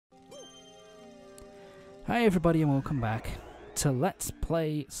Hi everybody and welcome back to Let's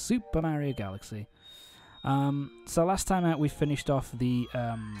Play Super Mario Galaxy. So last time out we finished off the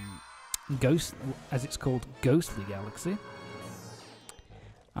Ghost, as it's called, Ghostly Galaxy.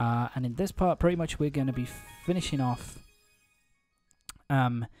 And in this part pretty much we're going to be finishing off,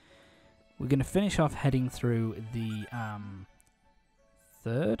 we're going to finish off heading through the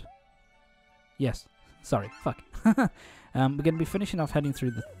third? Yes, sorry, fuck. We're going to be finishing off heading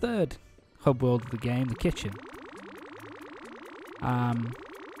through the third hub world of the game, the kitchen. And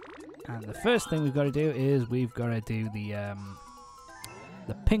the first thing we've got to do is we've got to do the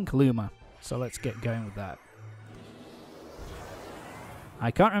pink Luma. So let's get going with that.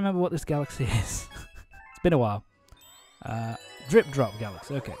 I can't remember what this galaxy is. It's been a while. Drip Drop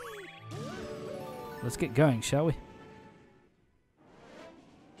Galaxy, okay. Let's get going, shall we?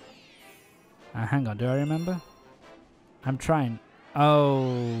 Hang on, do I remember? I'm trying.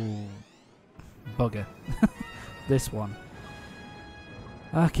 Oh, bugger. This one.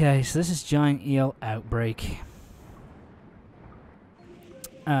 Okay, so this is Giant Eel Outbreak.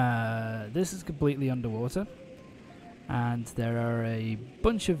 This is completely underwater. And there are a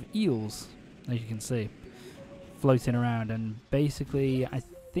bunch of eels, as you can see, floating around. And basically, I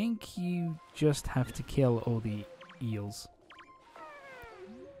think you just have to kill all the eels.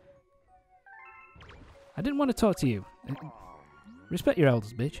 I didn't want to talk to you. Respect your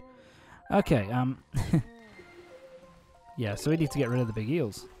elders, bitch. Okay, yeah, so we need to get rid of the big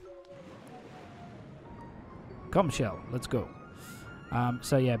eels. Come, Shell, let's go.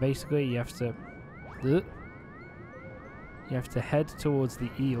 So yeah, basically you have to head towards the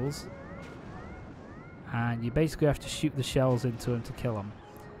eels, and you basically have to shoot the shells into them to kill them.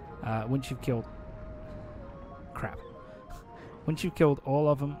 Once you've killed... Crap. Once you've killed all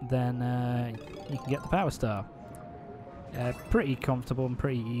of them, then you can get the Power Star. Pretty comfortable and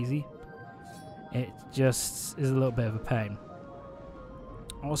pretty easy. It just is a little bit of a pain.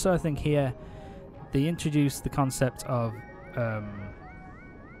 Also, I think here they introduced the concept of... I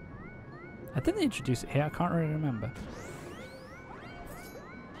think they introduced it here, I can't really remember.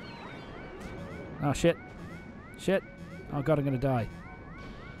 Oh shit. Shit. Oh god, I'm gonna die.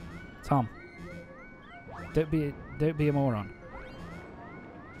 Tom. Don't be a moron.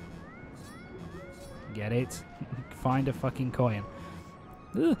 Get it? Find a fucking coin.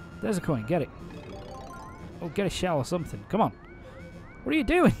 Ugh, there's a coin, get it. Oh, get a shell or something. Come on. What are you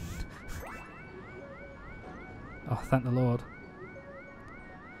doing? Oh, thank the Lord.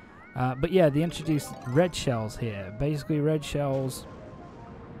 But yeah, they introduced red shells here. Basically, red shells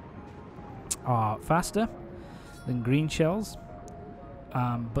are faster than green shells.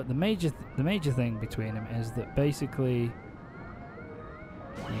 But the major thing between them is that basically you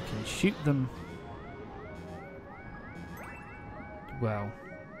can shoot them. Well,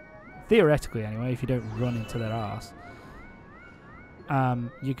 theoretically anyway, if you don't run into their arse.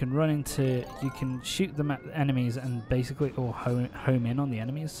 You can shoot them at enemies and basically, or home in on the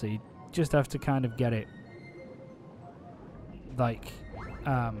enemies, so you just have to kind of get it, like,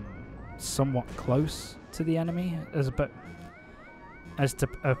 somewhat close to the enemy,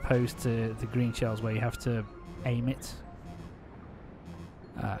 opposed to the green shells where you have to aim it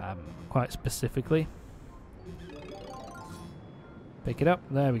quite specifically. Pick it up,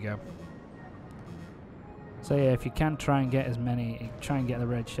 there we go. So yeah, if you can try and get the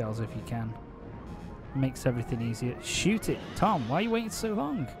red shells if you can. Makes everything easier. Shoot it! Tom, why are you waiting so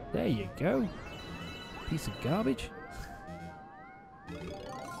long? There you go. Piece of garbage.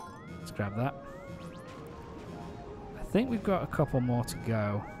 Let's grab that. I think we've got a couple more to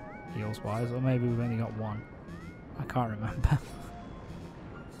go, heals-wise, or maybe we've only got one. I can't remember.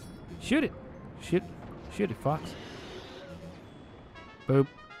 Shoot it! Shoot it, fox. Boop.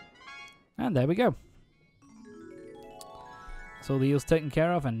 And there we go. So the eel's taken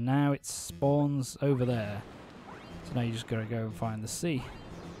care of, and now it spawns over there. So now you just gotta go and find the sea.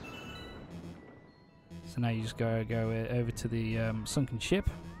 So now you just gotta go over to the sunken ship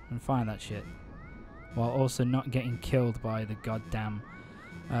and find that shit, while also not getting killed by the goddamn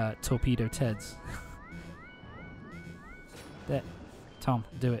torpedo Teds. There, Tom,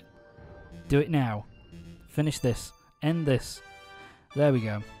 do it. Do it now. Finish this. End this. There we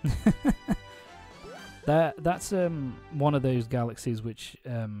go. That's one of those galaxies which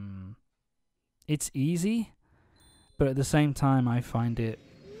it's easy, but at the same time I find it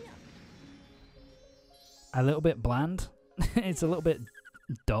a little bit bland. It's a little bit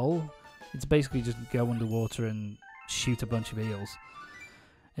dull. It's basically just go underwater and shoot a bunch of eels.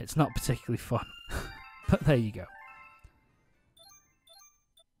 It's not particularly fun, but there you go.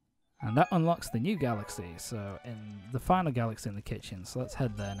 And that unlocks the new galaxy, so in the final galaxy in the kitchen, so let's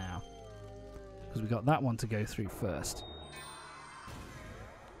head there now. because we got that one to go through first.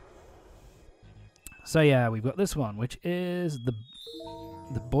 So yeah, we've got this one, which is the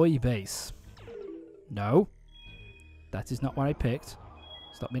Buoy base. No, that is not what I picked.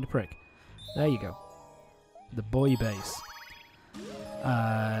 Stop being a prick. There you go. The Buoy base.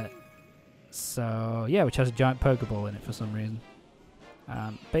 So yeah, which has a giant Pokeball in it for some reason.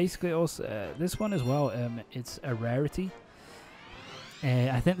 Basically, also this one as well. It's a rarity.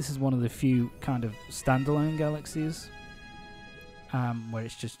 I think this is one of the few kind of standalone galaxies where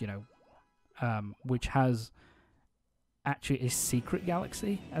it's just, you know, which has actually a secret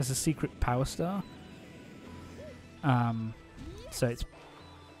galaxy as a secret power star. So it's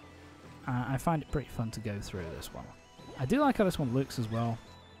I find it pretty fun to go through this one. I do like how this one looks as well.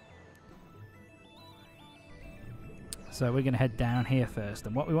 So we're going to head down here first,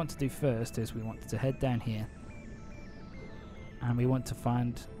 and what we want to do first is we want to head down here, and we want to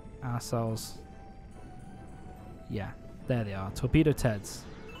find ourselves, yeah, there they are, Torpedo Teds.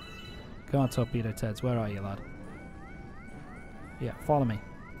 Go on, Torpedo Teds, where are you, lad? Yeah, follow me.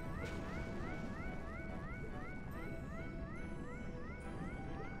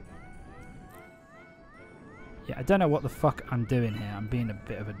 Yeah, I don't know what the fuck I'm doing here. I'm being a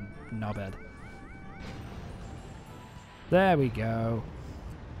bit of a knobhead. There we go.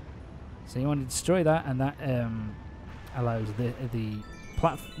 So you want to destroy that, and that allows the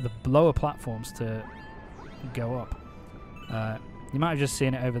lower platforms to go up. You might have just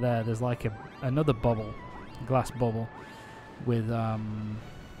seen it over there. There's like another bubble, a glass bubble, with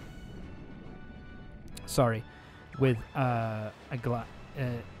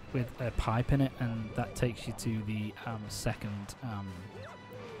with a pipe in it, and that takes you to the second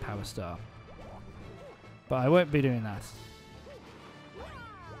power star. But I won't be doing that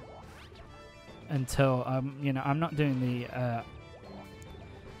until you know, I'm not doing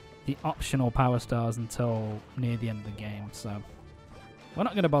the optional power stars until near the end of the game. So we're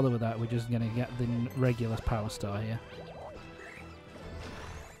not going to bother with that. We're just going to get the regular power star here.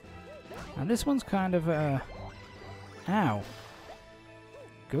 And this one's kind of ow.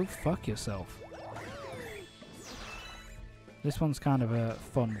 Go fuck yourself. This one's kind of a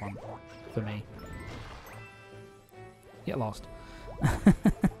fun one for me. Get lost.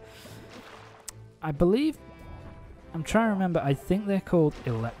 I believe, I'm trying to remember, I think they're called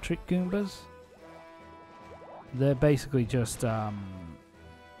electric Goombas. They're basically just, oh,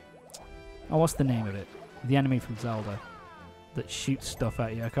 what's the name of it? The enemy from Zelda that shoots stuff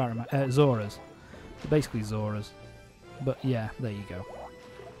at you. I can't remember. Zoras. They're basically Zoras. But yeah, there you go.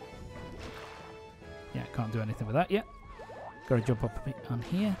 Yeah, can't do anything with that yet. Gotta jump up a bit on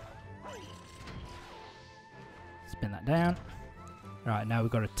here. Spin that down. Right, now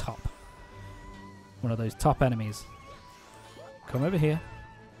we've got a top. One of those top enemies. Come over here.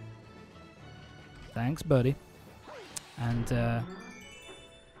 Thanks, buddy. And,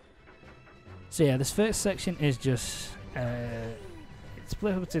 so yeah, this first section is just, it's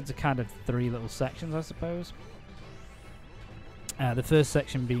split up into kind of 3 little sections, I suppose. The first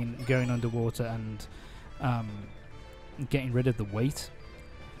section being going underwater and getting rid of the weight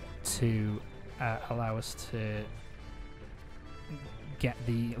to allow us to get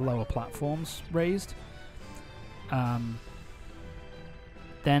the lower platforms raised.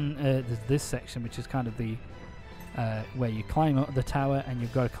 Then there's this section, which is kind of the where you climb up the tower and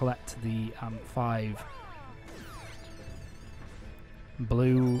you've got to collect the 5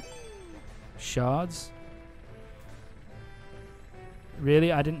 blue shards.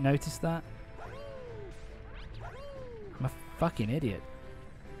 Really? I didn't notice that? I'm a fucking idiot.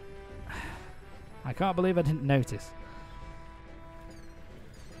 I can't believe I didn't notice.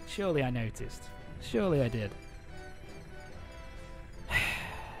 Surely I noticed. Surely I did.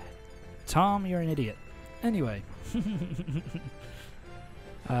 Tom, you're an idiot. Anyway.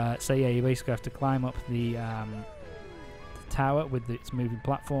 So yeah, you basically have to climb up the tower with its moving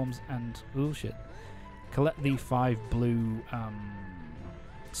platforms and... oh shit. Collect the 5 blue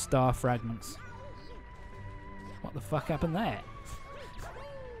star fragments. What the fuck happened there?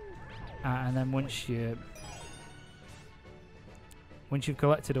 And then once you've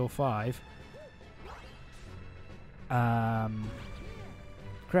collected all 5,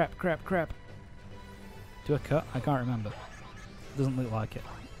 crap. Do I cut? I can't remember. Doesn't look like it.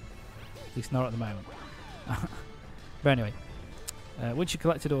 At least not at the moment. But anyway, once you've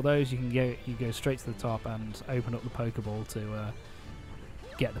collected all those, you go straight to the top and open up the Pokeball to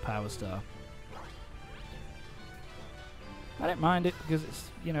get the Power Star. I don't mind it because it's,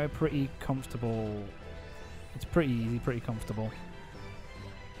 you know, pretty comfortable. It's pretty easy, pretty comfortable.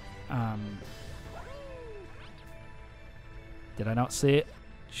 Did I not see it?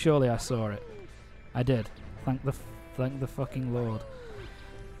 Surely I saw it. I did. Thank the fucking Lord.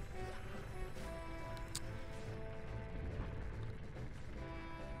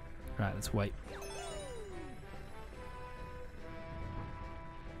 Right, let's wait.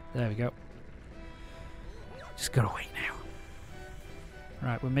 There we go. Just gotta wait now.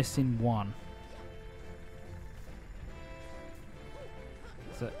 Right, we're missing one.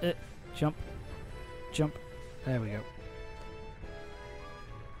 So it jump. Jump. There we go.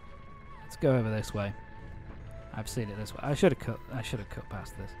 Let's go over this way. I've seen it this way. I should have cut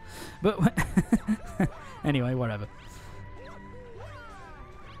past this. But anyway, whatever.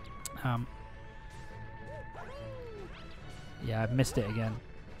 Yeah, I've missed it again.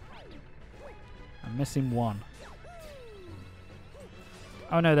 I'm missing one.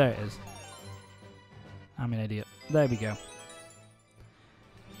 Oh no, there it is. I'm an idiot. There we go.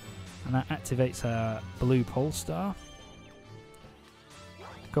 And that activates a blue pole star.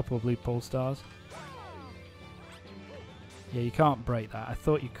 A couple of blue pole stars. Yeah, you can't break that. I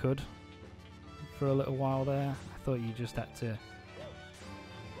thought you could for a little while there. I thought you just had to.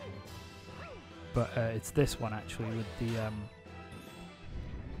 But it's this one actually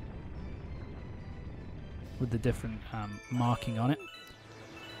with the different marking on it.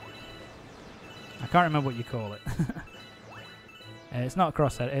 I can't remember what you call it. It's not a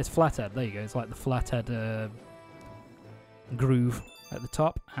crosshead, it's flathead. There you go. It's like the flathead groove at the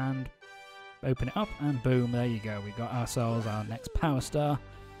top, and open it up, and boom, there you go. We got ourselves our next power star.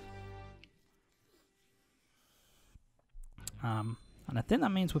 And I think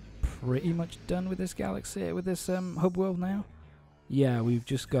that means we're pretty much done with this galaxy, with this hub world now. Yeah, we've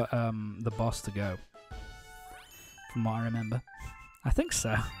just got the boss to go, from what I remember. I think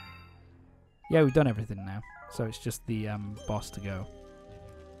so. Yeah, we've done everything now, so it's just the boss to go.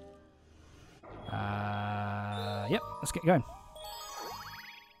 Yep, let's get going.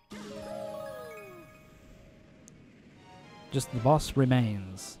 Just the boss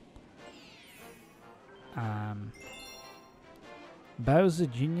remains. Bowser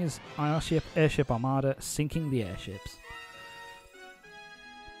Jr.'s airship armada sinking the airships.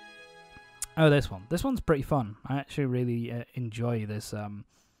 Oh, this one. This one's pretty fun. I actually really enjoy this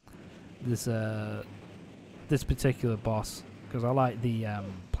this particular boss because I like the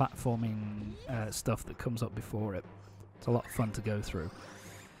platforming stuff that comes up before it. It's a lot of fun to go through.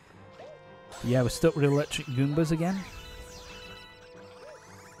 Yeah, we're stuck with electric Goombas again.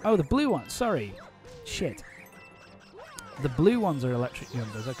 Oh, the blue ones. Sorry. Shit. The blue ones are electric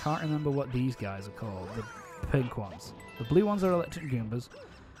Goombas. I can't remember what these guys are called. The pink ones. The blue ones are electric Goombas.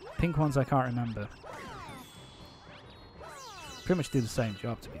 Pink ones I can't remember. Pretty much do the same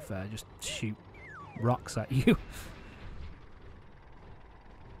job, to be fair. Just shoot rocks at you.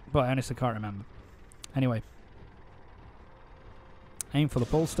 But I honestly can't remember. Anyway. Aim for the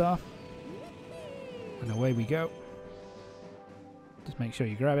pole star. And away we go. Just make sure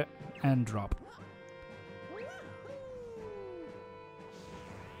you grab it and drop.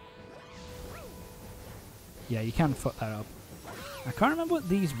 Yeah, you can fuck that up. I can't remember what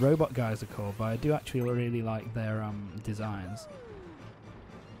these robot guys are called, but I do actually really like their designs.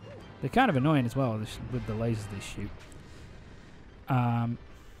 They're kind of annoying as well with the lasers they shoot. It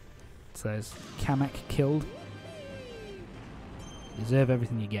says Kamek killed. Deserve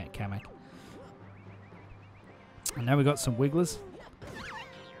everything you get, Kamek. And now we got some wigglers.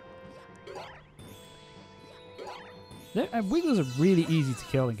 Wigglers are really easy to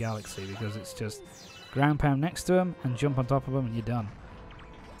kill in Galaxy because it's just ground pound next to them and jump on top of them and you're done.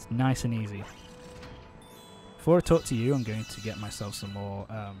 It's nice and easy. Before I talk to you, I'm going to get myself some more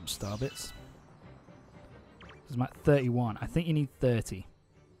star bits. I'm at 31. I think you need 30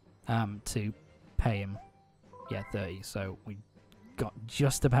 to pay him. Yeah, 30. So we got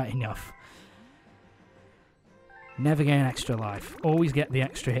just about enough. Never get an extra life. Always get the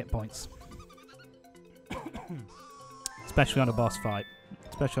extra hit points. Especially on a boss fight.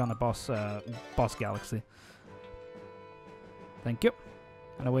 Especially on a boss galaxy. Thank you.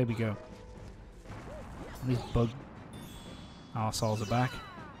 And away we go. And these bug arseholes are back.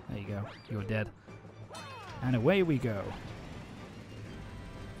 There you go. You're dead. And away we go.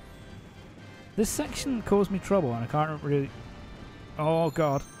 This section caused me trouble and I can't really... Oh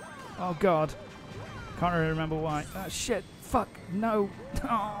god. Oh god. Can't really remember why. Ah, shit. Fuck. No.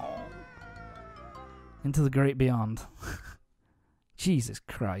 Oh. Into the great beyond. Jesus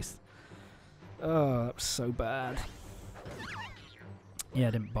Christ. Oh, that was so bad. Yeah,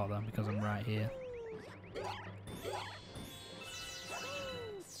 I didn't bother because I'm right here.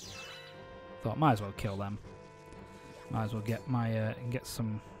 Thought might as well kill them. Might as well get my get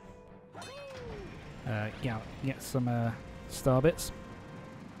some star bits.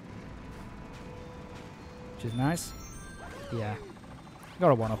 which is nice. Yeah.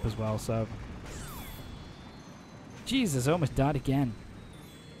 Got a 1-up as well, so... Jesus, I almost died again.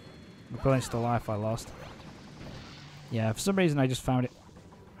 Replenished the life I lost. Yeah, for some reason I just found it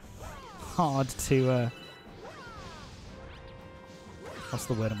hard to... what's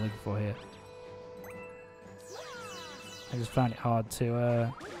the word I'm looking for here? I just found it hard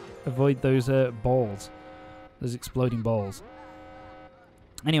to avoid those balls. Those exploding balls.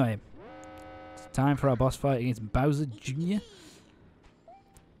 Anyway, it's time for our boss fight against Bowser Jr.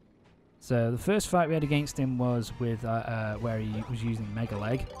 So the first fight we had against him was with where he was using Mega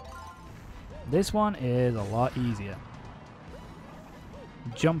Leg. This one is a lot easier.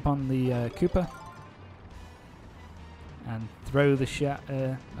 Jump on the Koopa and throw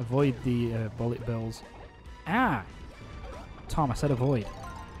the avoid the bullet bills. Ah! Tom, I said avoid.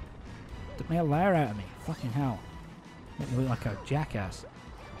 Took me a lair out of me. Fucking hell. Make me look like a jackass.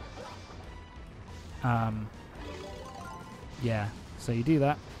 Yeah, so you do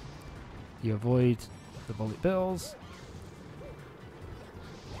that. You avoid the bullet bills.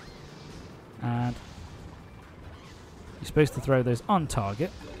 And you're supposed to throw those on target.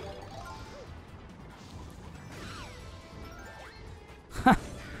 Ha!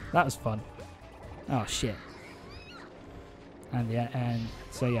 That was fun. Oh shit. And yeah, and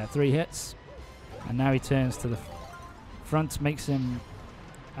so yeah, 3 hits. And now he turns to the front, makes him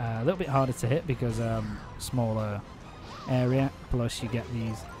a little bit harder to hit because smaller area. Plus you get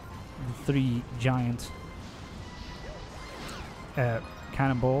these 3 giant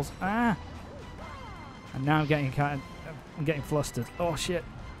cannonballs. Ah! And now I'm getting flustered. Oh shit!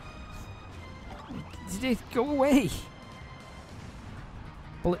 Go away!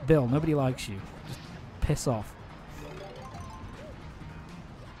 Bullet Bill, nobody likes you. Just piss off.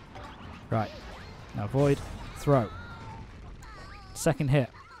 Right. Now avoid, throw. Second hit.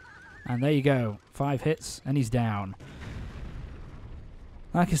 And there you go. 5 hits and he's down.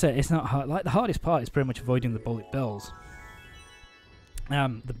 Like I said, it's not hard. Like the hardest part is pretty much avoiding the bullet bills.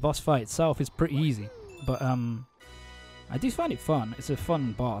 The boss fight itself is pretty easy, but I do find it fun. It's a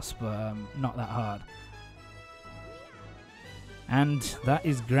fun boss, but not that hard. And that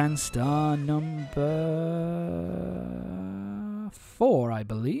is Grand Star number 4, I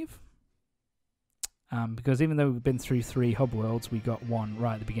believe. Because even though we've been through 3 hub worlds, we got one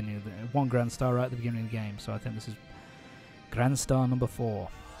right at the beginning of one Grand Star right at the beginning of the game. So I think this is Grand Star number 4.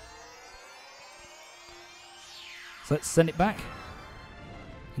 So let's send it back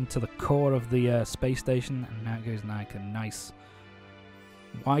into the core of the space station, and now it goes like a nice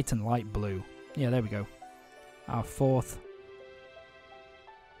white and light blue. Yeah, there we go. Our 4th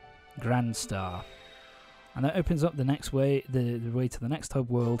Grand Star, and that opens up the next way, the way to the next hub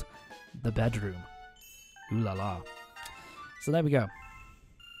world, the bedroom. Ooh la la. So there we go.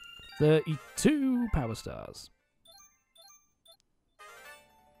 32 power stars.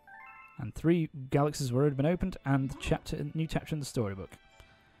 And 3 galaxies have already been opened, and the new chapter in the storybook.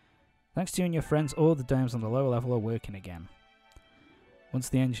 Thanks to you and your friends, all the domes on the lower level are working again. Once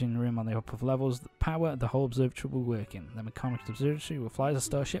the engine room on the upper levels power, the whole observatory will be working. The mechanical observatory will fly as a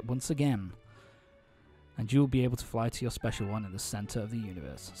starship once again. And you'll be able to fly to your special one in the center of the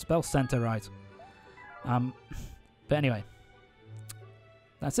universe. Spell center right. But anyway,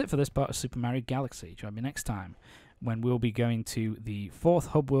 that's it for this part of Super Mario Galaxy. Join me next time when we'll be going to the 4th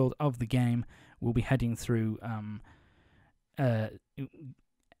hub world of the game. We'll be heading through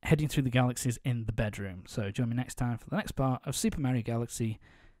the galaxies in the bedroom. So join me next time for the next part of Super Mario Galaxy.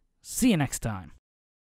 See you next time.